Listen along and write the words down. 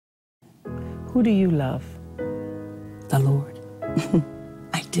Who do you love? The Lord.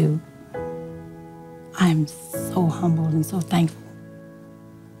 I do. I'm so humbled and so thankful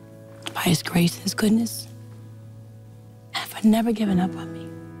by His grace and His goodness, and for never giving up on me.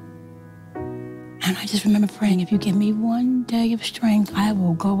 And I just remember praying, if you give me one day of strength, I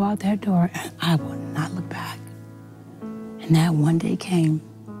will go out that door and I will not look back. And that one day came,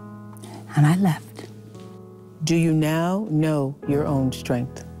 and I left. Do you now know your own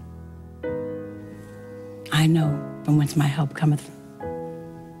strength? I know from whence my help cometh.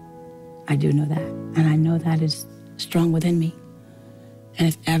 I do know that, and I know that is strong within me. And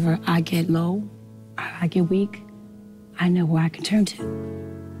if ever I get low, or I get weak, I know where I can turn to.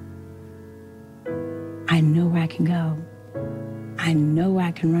 I know where I can go. I know where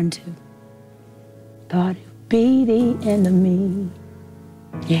I can run to. Thought it'd be the end of me.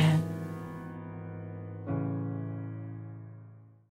 Yeah.